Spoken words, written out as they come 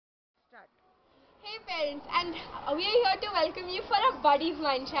Hey parents, and we are here to welcome you for a buddies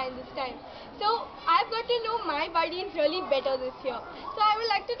mindshine this time. So I've got to know my buddy is really better this year. So I would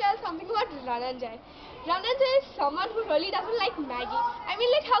like to tell something about rananjai. Rananjai is someone who really doesn't like Maggie. I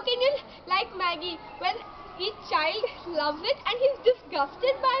mean, like, how can you like Maggie when each child loves it and he's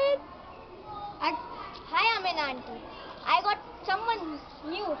disgusted by it? Hi, I'm an auntie. I got someone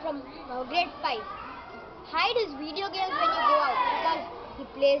new from grade 5. Hide his video games when you go out because he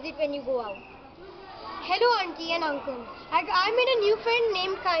plays it when you go out. Hello auntie and uncle. I made a new friend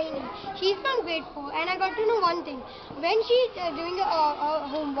named Kahini. She's from grade 4 and I got to know one thing. When she's doing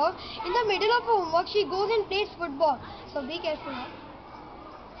homework, in the middle of her homework she goes and plays football. So be careful. Huh?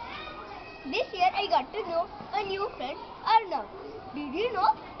 This year I got to know a new friend, Aarnav. Did you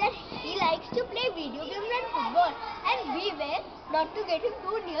know that he likes to play video games and football, and beware not to get him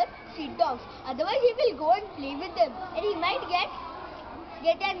too near street dogs. Otherwise he will go and play with them and he might get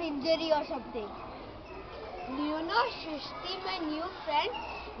an injury or something. Do you know Shrishti, my new friend?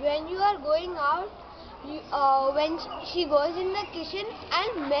 When you are going out, when she goes in the kitchen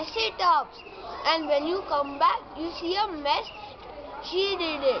and mess it up, and when you come back, you see a mess. She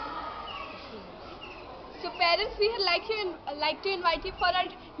did it. So parents, we would like to invite you for a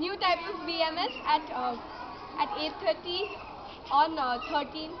new type of VMS at 8:30 on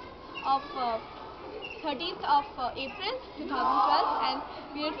 13th of April 2012, and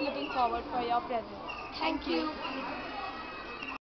we are looking forward for your presence. Thank you.